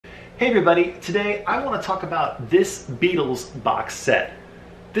Hey everybody, today I want to talk about this Beatles box set.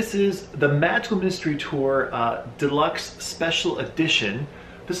 This is the Magical Mystery Tour Deluxe Special Edition.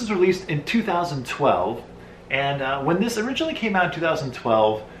 This was released in 2012, and when this originally came out in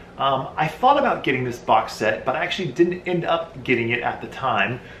 2012, I thought about getting this box set, but I actually didn't end up getting it at the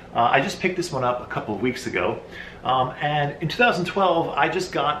time. I just picked this one up a couple of weeks ago. And in 2012, I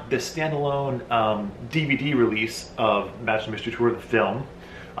just got the standalone DVD release of Magical Mystery Tour, the film,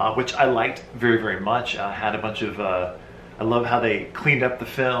 which I liked very, very much. Had a bunch of, I love how they cleaned up the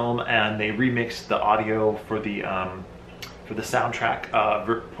film and they remixed the audio for the soundtrack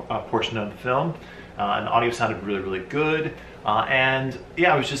portion of the film. And the audio sounded really, really good. And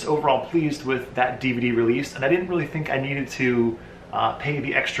yeah, I was just overall pleased with that DVD release, and I didn't really think I needed to pay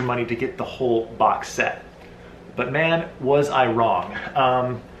the extra money to get the whole box set. But man, was I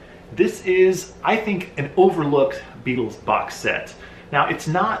wrong. This is, I think, an overlooked Beatles box set. Now, it's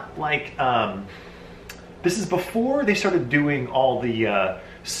not like, this is before they started doing all the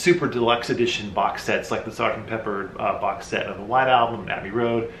super deluxe edition box sets, like the Sgt. Pepper box set of the White Album, Abbey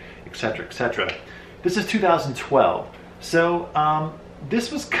Road, etc., etc. This is 2012. So this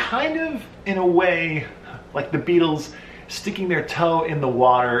was kind of, in a way, like the Beatles sticking their toe in the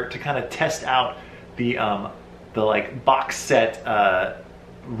water to kind of test out the like box set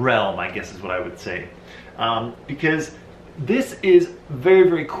realm, I guess is what I would say. Because this is very,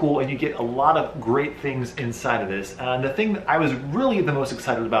 very cool, and you get a lot of great things inside of this. And the thing that I was really the most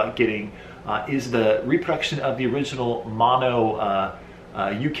excited about getting is the reproduction of the original mono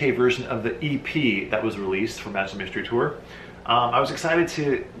UK version of the EP that was released for Magical Mystery Tour. I was excited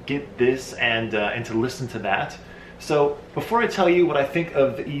to get this and to listen to that. So before I tell you what I think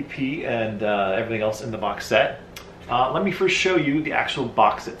of the EP and everything else in the box set, let me first show you the actual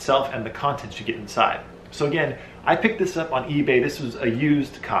box itself and the contents you get inside. So again, I picked this up on eBay. This was a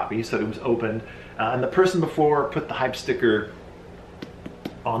used copy, so it was opened. And the person before put the hype sticker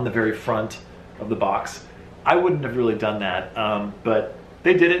on the very front of the box. I wouldn't have really done that, but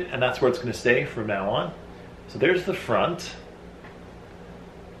they did it, and that's where it's going to stay from now on. So there's the front.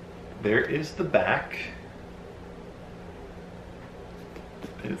 There is the back.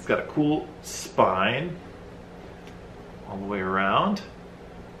 And it's got a cool spine all the way around.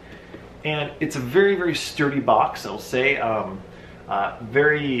 And it's a very, very sturdy box, I'll say.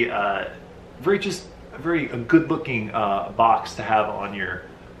 Very good-looking box to have on your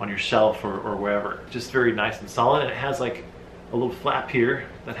shelf or wherever. Just very nice and solid. And it has like a little flap here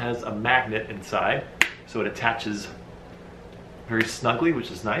that has a magnet inside, so it attaches very snugly,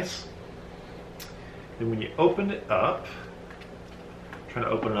 which is nice. Then when you open it up, I'm trying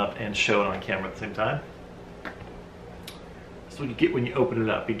to open it up and show it on camera at the same time. So what you get when you open it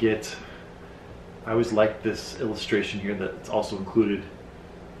up, you get, I always like this illustration here that's also included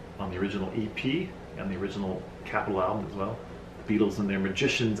on the original EP and the original Capitol album as well. The Beatles in their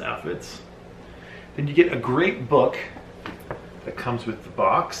magicians outfits. Then you get a great book that comes with the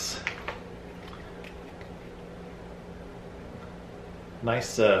box.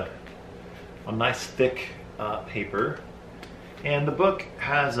 Nice, a nice thick paper. And the book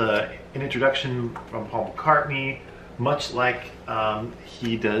has an introduction from Paul McCartney, much like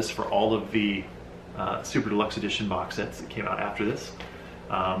he does for all of the Super Deluxe Edition box sets that came out after this.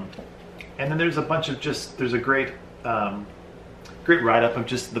 And then there's a bunch of there's a great write-up of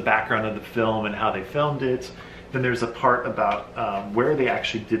just the background of the film and how they filmed it. Then there's a part about where they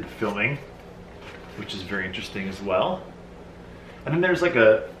actually did the filming, which is very interesting as well. And then there's like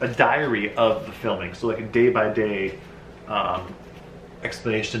a diary of the filming, so like a day-by-day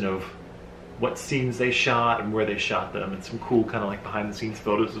explanation of what scenes they shot and where they shot them, and some cool kind of like behind-the-scenes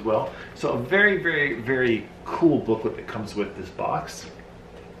photos as well. So a very, very, very cool booklet that comes with this box.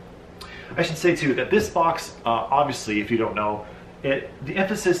 I should say too that this box, obviously, if you don't know, the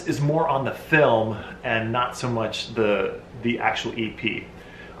emphasis is more on the film and not so much the actual EP.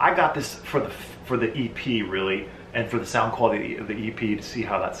 I got this for the EP really, and for the sound quality of the EP to see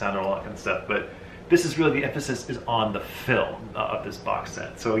how that sounded and all that kind of stuff. But this is really, the emphasis is on the film of this box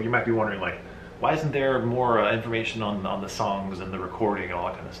set. So you might be wondering, like, why isn't there more information on the songs and the recording and all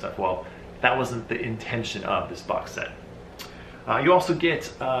that kind of stuff? Well, that wasn't the intention of this box set. You also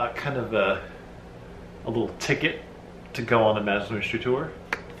get kind of a little ticket to go on the Magical Mystery Tour.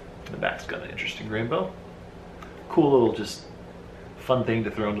 The back's got an interesting rainbow. Cool little just fun thing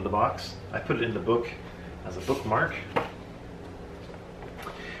to throw into the box. I put it in the book as a bookmark.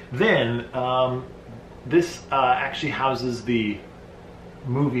 Then this actually houses the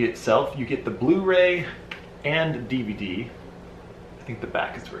movie itself. You get the Blu-ray and DVD. I think the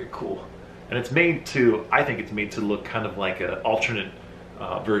back is very cool. And it's made to, I think it's made to look kind of like an alternate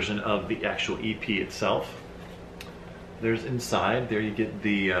version of the actual EP itself. There's inside, there you get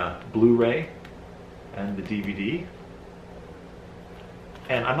the Blu-ray and the DVD.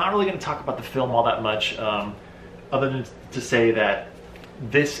 And I'm not really going to talk about the film all that much, other than to say that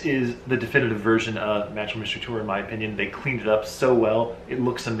this is the definitive version of Magical Mystery Tour in my opinion. They cleaned it up so well. It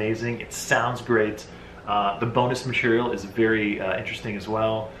looks amazing. It sounds great. The bonus material is very interesting as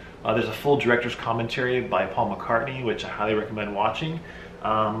well. There's a full director's commentary by Paul McCartney, which I highly recommend watching.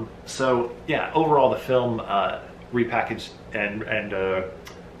 So yeah, overall the film repackaged and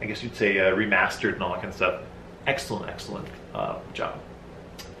I guess you'd say remastered and all that kind of stuff. Excellent, excellent job.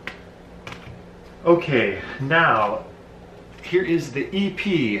 Okay, now here is the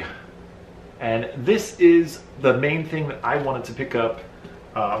EP, and this is the main thing that I wanted to pick up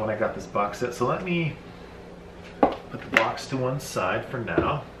when I got this box set. So let me put the box to one side for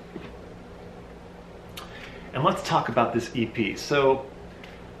now, and let's talk about this EP. So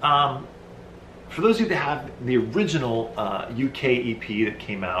for those of you that have the original UK EP that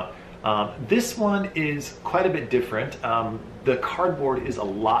came out, this one is quite a bit different. The cardboard is a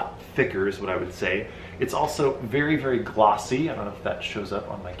lot thicker is what I would say. It's also very, very glossy. I don't know if that shows up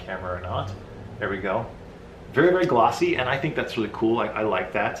on my camera or not. There we go. Very, very glossy, and I think that's really cool. I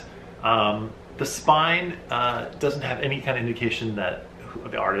like that. The spine doesn't have any kind of indication that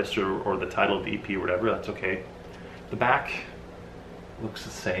the artist or the title of the EP or whatever. That's okay. The back looks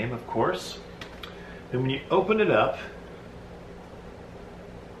the same, of course. Then when you open it up,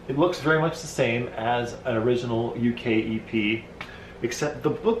 it looks very much the same as an original UK EP, except the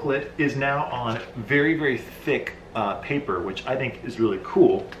booklet is now on very, very thick paper, which I think is really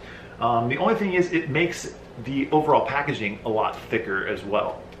cool. The only thing is it makes the overall packaging a lot thicker as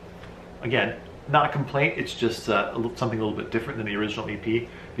well. Again, not a complaint, it's just something a little bit different than the original EP.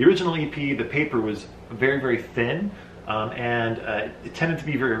 The original EP, the paper was very, very thin, and it tended to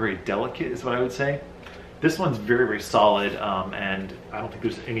be very, very delicate is what I would say. This one's very, very solid, and I don't think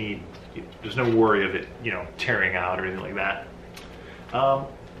there's no worry of it, you know, tearing out or anything like that.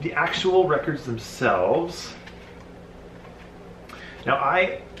 The actual records themselves, now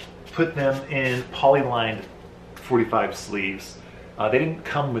I put them in polylined 45 sleeves. They didn't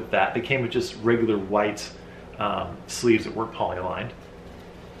come with that. They came with just regular white sleeves that were polylined.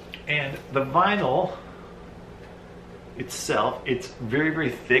 And the vinyl itself, it's very, very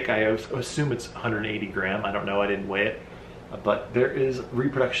thick. I assume it's 180 gram. I don't know, I didn't weigh it. But there is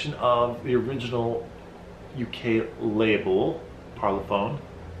reproduction of the original UK label, Parlophone.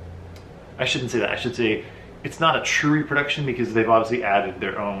 I shouldn't say that. I should say it's not a true reproduction because they've obviously added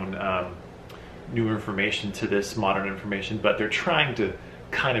their own new information to this, modern information, but they're trying to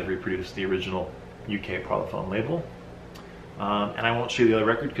kind of reproduce the original UK Parlophone label. And I won't show you the other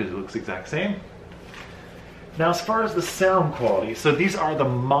record because it looks the exact same. Now, as far as the sound quality, so these are the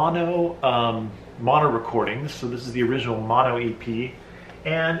mono recordings. So this is the original mono EP,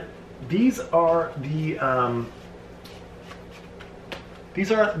 and these are the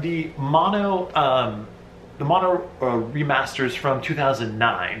mono remasters from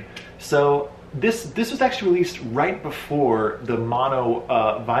 2009. So this was actually released right before the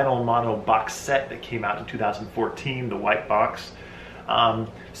vinyl mono box set that came out in 2014, the white box.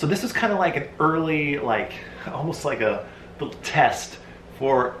 So this is kind of like an early, almost like a little test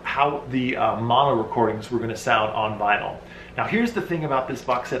for how the mono recordings were going to sound on vinyl. Now here's the thing about this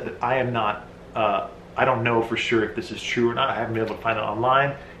box set that I am not, I don't know for sure if this is true or not. I haven't been able to find it online.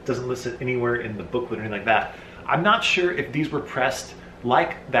 It doesn't list it anywhere in the booklet or anything like that. I'm not sure if these were pressed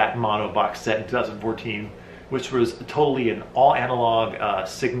like that mono box set in 2014, which was totally an all analog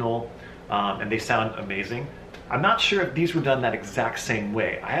signal, and they sound amazing. I'm not sure if these were done that exact same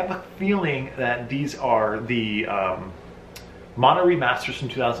way. I have a feeling that these are the mono remasters from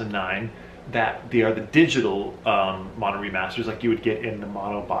 2009, that they are the digital mono remasters like you would get in the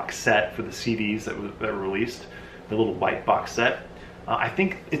mono box set for the CDs that were released, the little white box set. I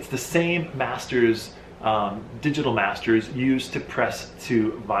think it's the same masters, digital masters used to press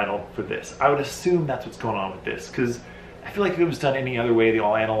to vinyl for this. I would assume that's what's going on with this, because I feel like if it was done any other way, the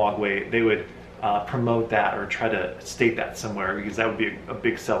all analog way, they would promote that or try to state that somewhere, because that would be a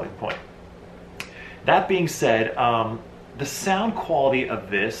big selling point. That being said, the sound quality of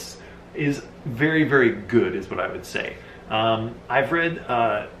this is very, very good is what I would say. I've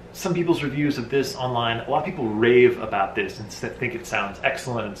read some people's reviews of this online. A lot of people rave about this and think it sounds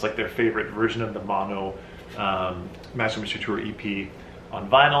excellent. It's like their favorite version of the mono Magical Mystery Tour EP on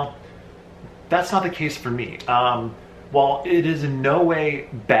vinyl. That's not the case for me. While it is in no way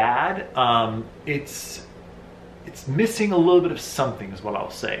bad, it's missing a little bit of something is what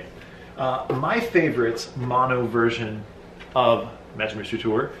I'll say. My favorite mono version of Magical Mystery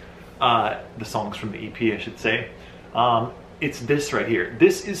Tour, the songs from the EP, I should say. It's this right here.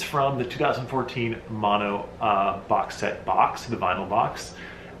 This is from the 2014 mono box set box, the vinyl box.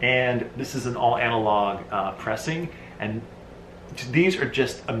 And this is an all analog pressing, and these are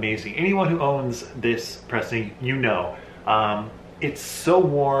just amazing. Anyone who owns this pressing, you know. It's so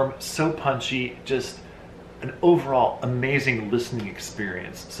warm, so punchy, just an overall amazing listening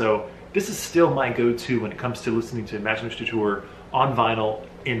experience. So this is still my go-to when it comes to listening to Magical Mystery Tour on vinyl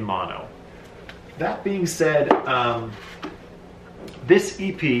in mono. That being said, this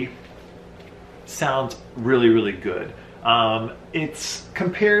EP sounds really, really good. It's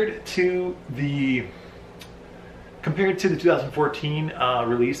compared to the 2014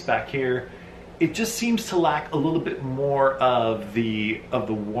 release back here. It just seems to lack a little bit more of the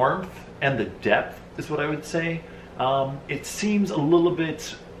warmth and the depth, is what I would say. It seems a little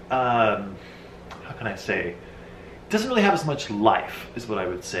bit, how can I say? It doesn't really have as much life, is what I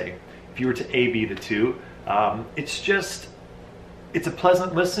would say. If you were to A/B the two, it's a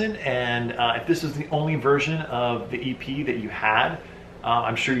pleasant listen, and if this was the only version of the EP that you had,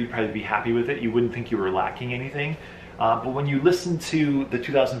 I'm sure you'd probably be happy with it. You wouldn't think you were lacking anything. But when you listen to the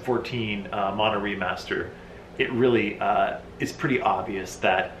 2014 mono remaster, it really is pretty obvious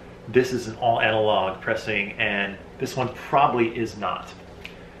that this is an all analog pressing, and this one probably is not.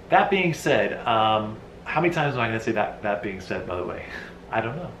 That being said, how many times am I going to say that being said, by the way? I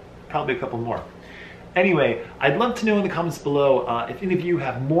don't know. Probably a couple more. Anyway, I'd love to know in the comments below if any of you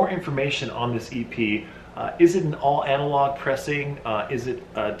have more information on this EP. Is it an all analog pressing? Is it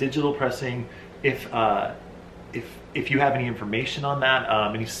digital pressing? If you have any information on that,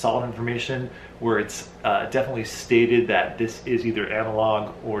 any solid information where it's definitely stated that this is either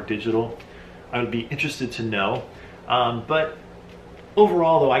analog or digital, I would be interested to know. But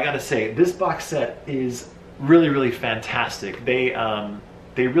overall, though, I gotta say, this box set is really, really fantastic.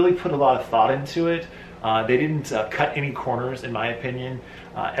 They really put a lot of thought into it. They didn't cut any corners, in my opinion.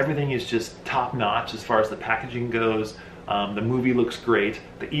 Everything is just top-notch as far as the packaging goes. The movie looks great.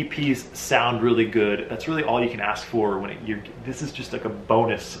 The EPs sound really good. That's really all you can ask for when this is just like a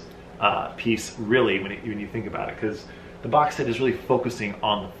bonus piece, really, when you think about it, because the box set is really focusing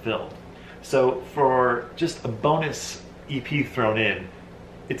on the film. So for just a bonus EP thrown in,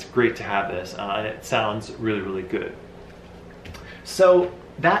 it's great to have this, and it sounds really, really good. So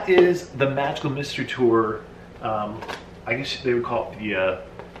that is the Magical Mystery Tour, I guess they would call it the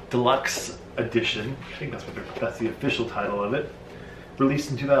Deluxe Edition. I think that's the official title of it.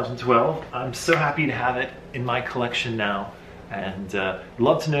 Released in 2012. I'm so happy to have it in my collection now, and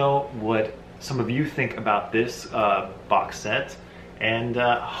love to know what some of you think about this box set. And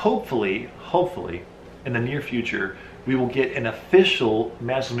hopefully, in the near future, we will get an official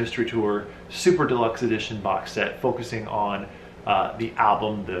Magical Mystery Tour Super Deluxe Edition box set focusing on the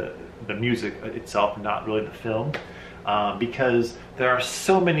album, the music itself, not really the film, because there are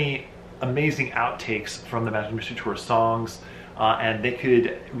so many amazing outtakes from the Magical Mystery Tour songs, and they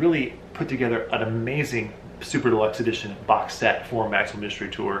could really put together an amazing Super Deluxe Edition box set for Magical Mystery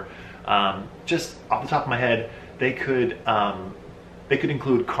Tour. Just off the top of my head, they could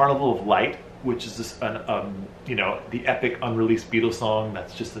include Carnival of Light, which is just the epic unreleased Beatles song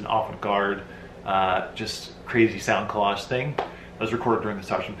that's just an avant-garde, just crazy sound collage thing. That was recorded during the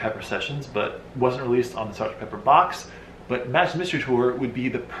Sgt. Pepper sessions, but wasn't released on the Sgt. Pepper box. But Magical Mystery Tour would be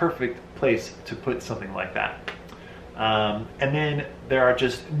the perfect place to put something like that. And then there are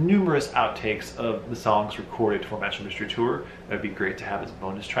just numerous outtakes of the songs recorded for Magical Mystery Tour. That would be great to have as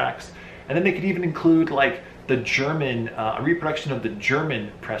bonus tracks. And then they could even include like the German, a reproduction of the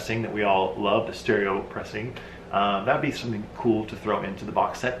German pressing that we all love, the stereo pressing. That would be something cool to throw into the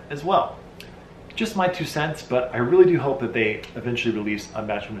box set as well. Just my 2 cents, but I really do hope that they eventually release a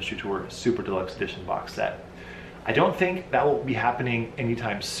Magical Mystery Tour Super Deluxe Edition box set. I don't think that will be happening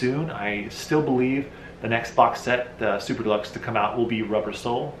anytime soon. I still believe the next box set, the Super Deluxe to come out, will be Rubber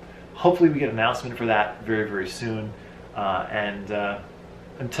Soul. Hopefully we get an announcement for that very, very soon.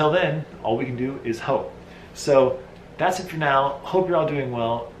 Until then, all we can do is hope. So that's it for now. Hope you're all doing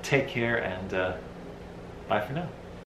well. Take care, and bye for now.